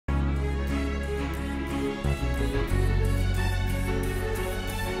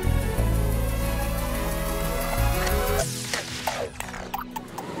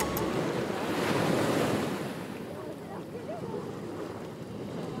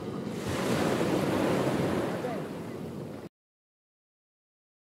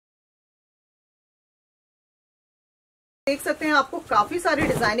देख सकते हैं आपको काफी सारे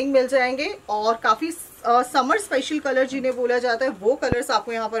डिजाइनिंग मिल जाएंगे और काफी समर स्पेशल कलर जिन्हें बोला जाता है वो कलर्स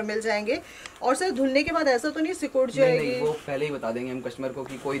आपको यहाँ पर मिल जाएंगे। और सर धुलने के बाद ऐसा तो नहीं सिकुड़ जाएगी? नहीं, वो पहले ही बता देंगे हम कस्टमर को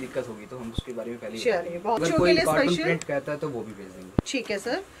कि कोई दिक्कत होगी तो हम उसके बारे में पहले ही चलिए, बहुत अगर कोई कार्टून प्रिंट कहता है तो वो भी भेज देंगे। ठीक है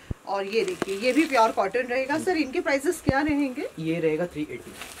सर। और ये देखिए ये भी प्योर कॉटन रहेगा। सर इनके प्राइसेस क्या रहेंगे? ये रहेगा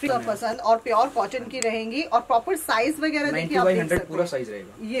 380 पसंद और प्योर कॉटन की रहेंगी और प्रॉपर साइज वगैरह देखिए आप देख सकते हैं। पूरा साइज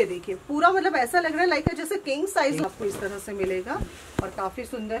रहेगा। ये देखिए पूरा मतलब ऐसा लग रहा है लाइक जैसे किंग साइज आपको इस तरह से मिलेगा और काफी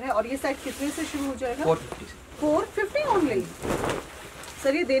सुंदर है। और ये सेट कितने से शुरू हो जाएगा? 450 से। 450 ओनली।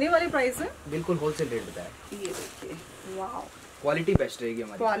 सर ये देने वाले प्राइस है? बिल्कुल होलसेल रेट बताया। ये देखिए वाह, क्वालिटी बेस्ट रहेगी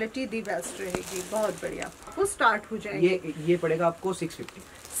हमारी। क्वालिटी दी बेस्ट रहेगी, बहुत बढ़िया। वो स्टार्ट हो जाएंगे। ये पड़ेगा आपको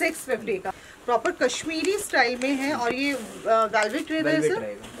 650 का। प्रॉपर कश्मीरी स्टाइल में है और ये वेलवेट रहेगा।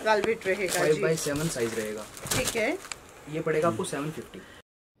 वेलवेट रहेगा 5x7 साइज रहेगा। ठीक है, ये पड़ेगा आपको 750।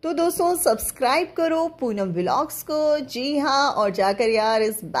 तो दोस्तों सब्सक्राइब करो पूनम व्लॉग्स को, जी हाँ, और जाकर यार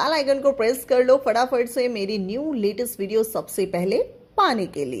इस बेल आइकन को प्रेस कर लो फटाफट से मेरी न्यू लेटेस्ट वीडियो सबसे पहले पाने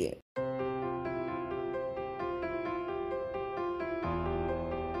के लिए।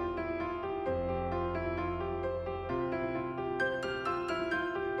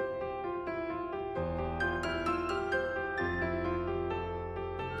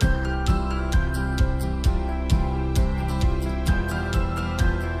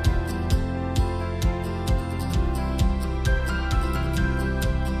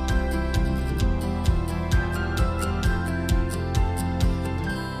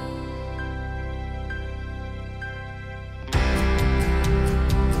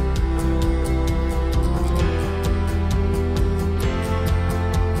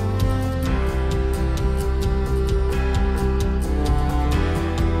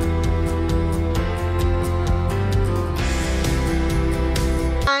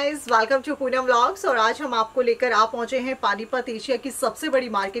 Welcome to Poonam vlogs. और आज हम आपको लेकर आ पहुंचे हैं पानीपत एशिया की सबसे बड़ी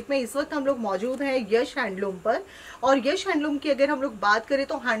मार्केट में। इस वक्त हम लोग मौजूद हैं यश हैंडलूम पर। और यश हैंडलूम की अगर हम लोग बात करें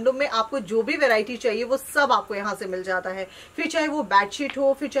तो हैंडलूम में आपको जो भी वैरायटी चाहिए वो सब आपको यहाँ से मिल जाता है। फिर चाहे वो बेडशीट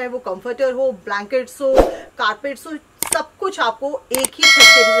हो, फिर चाहे वो कंफर्टर हो, ब्लैंकेट्स हो, कारपेट्स हो, सब कुछ आपको एक ही छत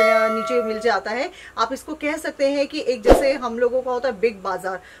के नीचे मिल जाता है। आप इसको कह सकते हैं कि एक जैसे हम लोगों का होता है बिग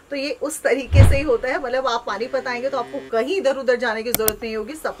बाजार, तो ये उस तरीके से ही होता है। मतलब आप पानीपत आएंगे तो आपको कहीं इधर उधर जाने की जरूरत नहीं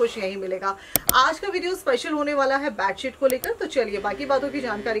होगी, सब कुछ यहीं मिलेगा। आज का वीडियो स्पेशल होने वाला है बेडशीट को लेकर, तो चलिए बाकी बातों की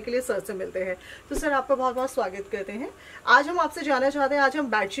जानकारी के लिए सर से मिलते हैं। तो सर आपका बहुत बहुत स्वागत करते हैं। आज हम आपसे जानना चाहते हैं, आज हम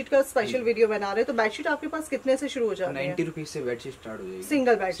बेडशीट का स्पेशल वीडियो बना रहे हैं, तो बेडशीट आपके पास कितने से शुरू हो जाती है? 90 रुपीज से बेडशीट स्टार्ट हो जाएगी।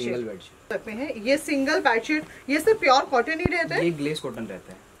 सिंगल बेडशीट सकते हैं। ये सिंगल बेडशीट, ये सिर्फ प्योर कॉटन ही रहता है? ये ग्लेस कॉटन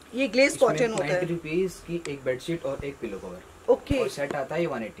रहता है। ये ग्लेस कॉटन होता है। 90 रुपीज की एक बेडशीट और एक पिलो कवर। ओके। और सेट आता है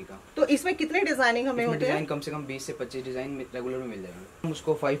 180 का। तो इसमें कितने डिजाइनिंग हमें होते हैं? डिजाइन कम से कम 20 से 25 डिजाइन रेगुलर में मिल जाएंगे। हम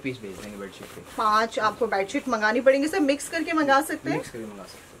उसको 5 पीस भेज देंगे बेडशीट के। 5 आपको बेडशीट मंगानी पड़ेंगे सर, मिक्स करके मंगा सकते हैं? मिक्स करके मंगा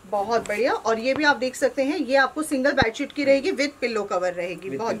सकते हैं। बहुत बढ़िया। और ये भी आप देख सकते हैं, ये आपको सिंगल बेडशीट की रहेगी, विद पिलो कवर रहेगी।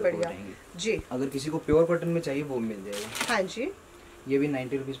 बहुत बढ़िया जी। अगर किसी को प्योर कॉटन में चाहिए वो मिल जाएगा। हाँ जी। ये भी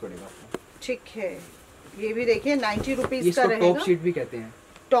 90 रुपीज पड़ेगा आपको। ठीक है, ये भी देखिए 90 रुपीज का रहेगा। टॉप शीट भी कहते हैं।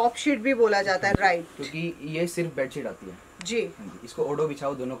 टॉप शीट भी बोला जाता है, राइट। क्योंकि ये सिर्फ बेडशीट आती है जी। इसको ओढ़ो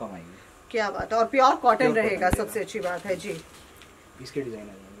बिछाओ दोनों काम आएंगे। क्या बात है। और प्योर कॉटन रहेगा, सबसे अच्छी बात है जी। इसके डिजाइन आ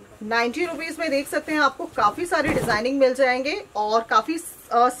जाएंगे। 90 रुपीज में देख सकते हैं आपको काफी सारे डिजाइनिंग मिल जाएंगे और काफी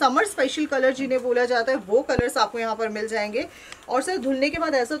समर स्पेशल कलर जिन्हें बोला जाता है वो कलर्स आपको यहाँ पर मिल जाएंगे। और सर धुलने के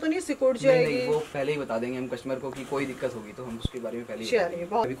बाद ऐसा तो नहीं सिकुड़ जाएगी? नहीं, वो पहले ही बता देंगे हम कस्टमर को कि कोई दिक्कत होगी तो हम उसके बारे में पहले ही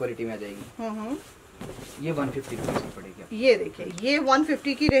बहुत क्वालिटी में आ जाएगी। ये 150 रुपीज की पड़ेगी। ये देखिए ये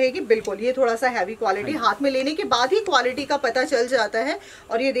 150 की रहेगी। बिल्कुल, ये थोड़ा सा हैवी क्वालिटी, हाथ में लेने के बाद ही क्वालिटी का पता चल जाता है।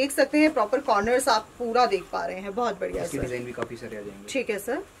 और ये देख सकते हैं प्रॉपर कॉर्नर्स आप पूरा देख पा रहे हैं। बहुत बढ़िया सर। डिजाइन भी काफी सारे आ जाएंगे। ठीक है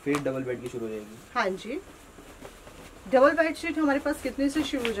सर। फिर डबल बेड की शुरू हो जाएगी। हाँ जी। डबल बेडशीट हमारे पास कितने से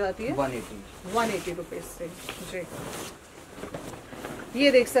शुरू हो जाती है? 180 रुपीज से जी।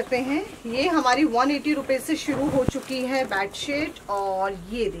 ये देख सकते हैं, ये हमारी 180 रुपीज से शुरू हो चुकी है बेडशीट। और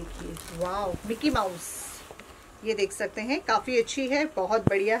ये देखिए वाओ, मिकी माउस, ये देख सकते हैं काफी अच्छी है, बहुत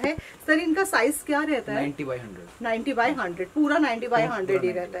बढ़िया है। सर इनका साइज क्या रहता है? 90 बाय 100। 90 बाय 100, पूरा 90 बाय 100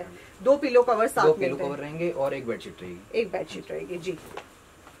 ही रहता है। 2 पिलो कवर साथ में, 2 पिलो कवर रहेंगे और एक बेडशीट रहेगी। एक बेडशीट रहेगी जी।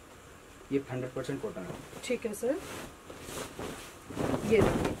 ये 100% कॉटन है। ठीक है सर। ये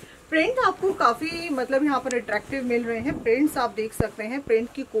देखिए प्रिंट आपको काफी मतलब यहाँ पर अट्रैक्टिव मिल रहे हैं। प्रिंट्स आप देख सकते हैं, प्रिंट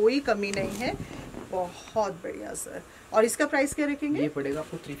की कोई कमी नहीं है। बहुत बढ़िया सर। और इसका प्राइस क्या रखेंगे? ये पड़ेगा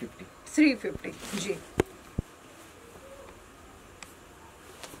आपको 350। 350 जी।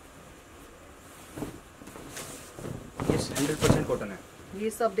 ये 100% कॉटन है। ये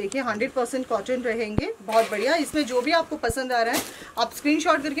सब देखिए 100% कॉटन रहेंगे, बहुत बढ़िया। इसमें जो भी आपको पसंद आ रहा है आप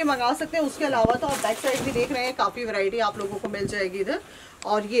स्क्रीनशॉट करके मंगा सकते हैं। उसके अलावा तो आप बैक साइड भी देख रहे हैं, काफी वैरायटी आप लोगों को मिल जाएगी इधर।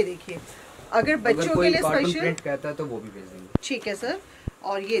 और ये देखिए अगर बच्चों के लिए स्पेशल कहता है तो वो भी भेज देंगे। ठीक है सर।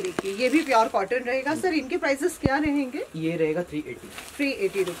 और ये देखिए ये भी प्योर कॉटन रहेगा सर। इनके प्राइसेस क्या रहेंगे? ये रहेगा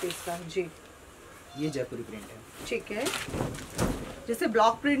 380 रुपीज का जी। ये जयपुरी प्रिंट है, ठीक है, जिसे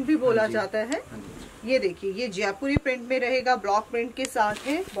ब्लॉक प्रिंट भी बोला जाता है। ये देखिए ये जयपुरी प्रिंट में रहेगा, ब्लॉक प्रिंट के साथ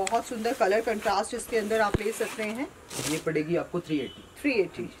है। बहुत सुंदर कलर कंट्रास्ट इसके अंदर आप ले सकते हैं। ये पड़ेगी आपको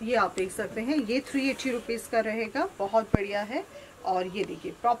 380। ये आप देख सकते हैं, ये 380 रुपीज का रहेगा, बहुत बढ़िया है। और ये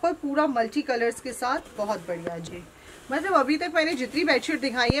देखिए प्रॉपर पूरा मल्टी कलर्स के साथ, बहुत बढ़िया जी। मतलब अभी तक मैंने जितनी बेडशीट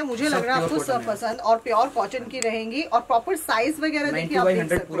दिखाई है मुझे लग रहा है आपको सब पसंद, और प्योर कॉटन की रहेंगी। और प्रॉपर साइज वगैरह देखिए आप देख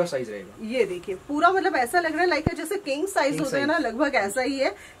सकते हैं, पूरा साइज रहेगा। ये देखिए पूरा मतलब ऐसा लग रहा है लाइक जैसे किंग साइज होता है ना, लगभग ऐसा ही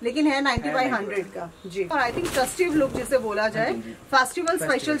है, लेकिन है 90/100 का जी। और आई थिंक फेस्टिव लुक जिसे बोला जाए, फेस्टिवल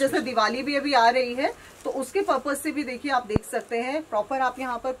स्पेशल, जैसे दिवाली भी अभी आ रही है तो उसके पर्पज से भी देखिए आप देख सकते हैं। प्रॉपर आप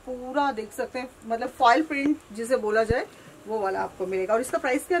यहाँ पर पूरा देख सकते हैं, मतलब फॉइल प्रिंट जिसे बोला जाए वो वाला आपको मिलेगा। और इसका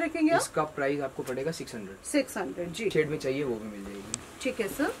प्राइस क्या रखेंगे आप? इसका प्राइस आपको पड़ेगा 600 जी। शेड में चाहिए वो भी मिल जाएगी। ठीक है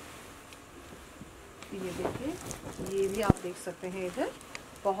सर। ये देखिए ये भी आप देख सकते हैं इधर,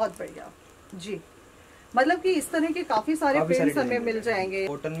 बहुत बढ़िया जी। मतलब कि इस तरह के काफी सारे प्रिंट्स हमें मिल जाएंगे।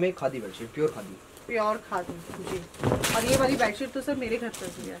 कॉटन में खादी बेडशीट, प्योर खादी जी। और ये वाली बेडशीट तो सर मेरे घर पर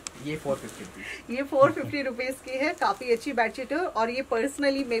भी है। ये 450 रुपीज की है, काफी अच्छी बेडशीट है। और ये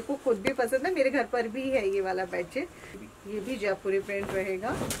पर्सनली मेरे को खुद भी पसंद है, मेरे घर पर भी है ये वाला बेडशीट। ये भी जयपुरी प्रिंट रहेगा।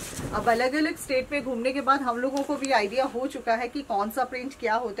 अब अलग अलग स्टेट में घूमने के बाद हम लोगों को भी आइडिया हो चुका है कि कौन सा प्रिंट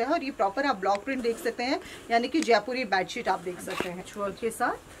क्या होता है। और ये प्रॉपर आप ब्लॉक प्रिंट देख सकते हैं, यानी कि जयपुरी बेडशीट आप देख सकते हैं चौक के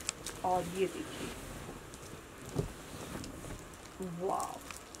साथ। और ये देखिए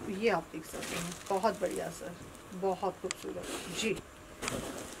वाह, ये आप देख सकते हैं, बहुत बढ़िया सर, बहुत खूबसूरत जी।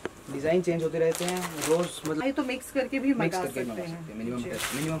 डिजाइन चेंज होते रहते हैं रोज, मतलब ये तो मिक्स करके भी मंगा सकते हैं।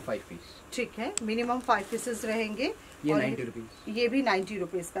 Minimum 5 piece. ठीक है, मिनिमम 5 पीसेस रहेंगे। ये 90 रुपीज। ये भी 90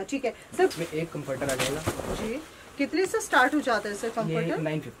 रुपीज का। ठीक है सर। इसमें एक कंफर्टर आ जाएगा जी। कितने से स्टार्ट हो जाता है सर कंफर्टर?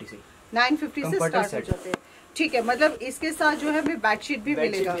 950 से। 950 से स्टार्ट हो जाते हैं। ठीक है, मतलब इसके साथ जो है हमें बेडशीट भी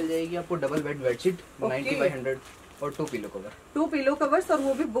मिलेगा। मिल जाएगी आपको डबल बेडशीट 90/100 और 2 पिलो कवर्स, और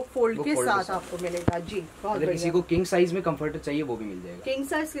वो भी बुक फोल्ड के साथ आपको मिलेगा जी। बहुत बढ़िया। किसी को किंग साइज में कंफर्टर चाहिए वो भी मिल जाएगा। किंग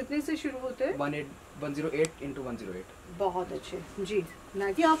साइज कितने से शुरू होते हैं? 108x108। बहुत अच्छे जी।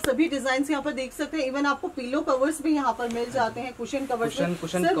 आप सभी डिजाइन यहाँ पर देख सकते हैं। इवन आपको पिलो कवर्स भी यहाँ पर मिल जाते हैं, कुशन कवर्स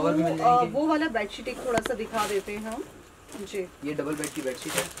कवर भी मिल जाएंगे। वो वाला बेडशीट एक थोड़ा सा दिखा देते हैं हम जी। ये डबल बेड की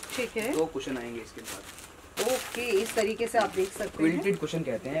बेडशीट है। ठीक है, 2 कुशन आएंगे इसके साथ। ओके, इस तरीके से आप देख सकते हैं। क्विल्टेड कुशन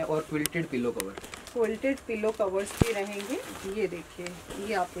कहते हैं, और quilted pillow cover. Quilted pillow covers भी रहेंगे। ये देखिए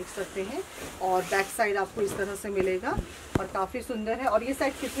ये आप देख सकते हैं, और बैक साइड आपको इस तरह से मिलेगा, और काफी सुंदर है। और ये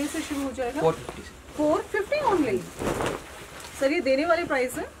सेट कितने से शुरू हो जाएगा? 450 से। 450 ओनली सर, ये देने वाले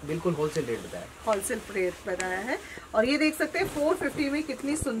प्राइस है? बिल्कुल होलसेल रेट बताया, होलसेल रेट बताया है। और ये देख सकते हैं 450 में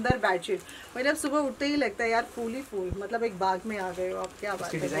कितनी सुंदर बेडशीट। मतलब सुबह उठते ही लगता है यार फूल ही फूल, मतलब एक बाग में आ गए हो आप। क्या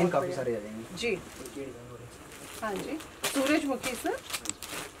बात है, डिजाइन काफी सारे आ जाएंगे जी। हाँ जी, सूरजमुखी सर,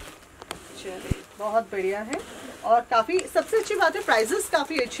 चलिए बहुत बढ़िया है। और काफी सबसे अच्छी बात है प्राइजेस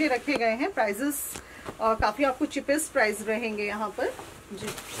काफी अच्छे रखे गए हैं। प्राइजेस काफी आपको चिपेस्ट प्राइस रहेंगे यहाँ पर जी।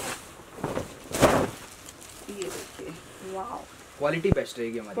 ये देखिए वाह, क्वालिटी बेस्ट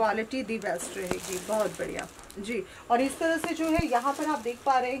रहेगी हमारी, क्वालिटी दी बेस्ट रहेगी, बहुत बढ़िया जी। और इस तरह से जो है यहाँ पर आप देख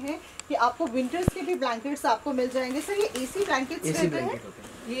पा रहे हैं कि आपको विंटर्स के भी ब्लैंकेट्स आपको मिल जाएंगे। सर ये एसी ब्लैंकेट्स रहते हैं?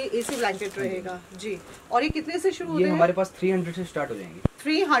 ये एसी ब्लैंकेट रहेगा जी। और ये कितने से शुरू होते हैं? हमारे पास 300 से स्टार्ट हो जाएंगे।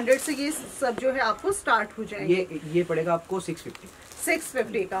 300 से ये सब जो है आपको स्टार्ट हो जाएंगे। ये पड़ेगा आपको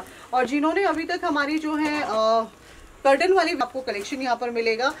 650 का। और जिन्होंने अभी तक हमारी जो है कर्टन वाली आपको कलेक्शन यहाँ पर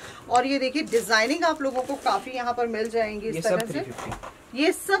मिलेगा। और ये देखिए डिजाइनिंग आप लोगों को काफी यहाँ पर मिल जाएंगी इस तरह से।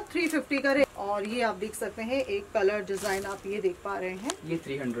 ये सब 350 का रेट। और ये आप देख सकते हैं एक कलर डिजाइन आप ये देख पा रहे हैं,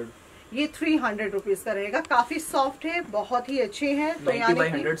 ये 300 रुपीज का रहेगा। काफी सॉफ्ट है, बहुत ही अच्छे हैं। तो यानी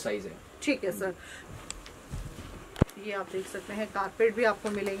 90/100 साइज है। ठीक है सर। ये आप देख सकते हैं कारपेट भी आपको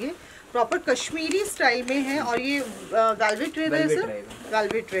मिलेंगे, प्रॉपर कश्मीरी स्टाइल में है। और ये वेलवेट रहेगा सर?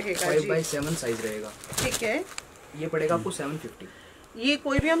 वेलवेट रहेगा। 5/7 साइज रहेगा। ठीक है, ये पड़ेगा आपको 750। ये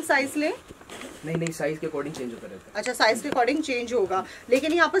कोई भी हम साइज लें? नहीं, साइज के अकॉर्डिंग चेंज होता रहता है। अच्छा, साइज के अकॉर्डिंग चेंज होगा,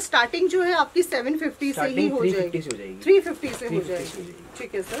 लेकिन यहाँ पर स्टार्टिंग जो है आपकी 750 से ही हो जाएगी। 350 से हो जाएगी।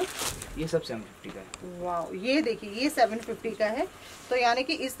 ठीक है सर। ये सब 750 का है। वाह, ये देखिए ये 750 का है। तो यानी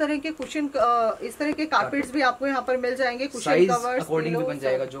कि इस तरह के कुशन, इस तरह के कारपेट्स भी आपको यहाँ पर मिल जाएंगे। कुशन कवर्स अकॉर्डिंग भी बन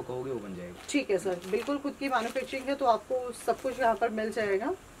जाएगा, जो कहोगे वो बन जाएगा। ठीक है सर, बिल्कुल खुद की मैन्युफैक्चरिंग है तो आपको सब कुछ यहाँ पर मिल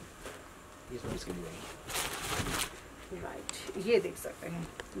जाएगा। राइट, ये देख सकते हैं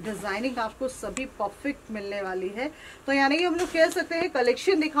डिजाइनिंग आपको सभी परफेक्ट मिलने वाली है। तो यानी कि हम लोग कह सकते हैं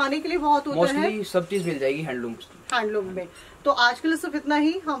कलेक्शन दिखाने के लिए बहुत होता है, सब चीज मिल जाएगी हैंडलूम में। तो आज के लिए सिर्फ इतना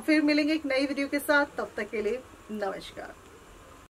ही, हम फिर मिलेंगे एक नई वीडियो के साथ, तब तक के लिए नमस्कार।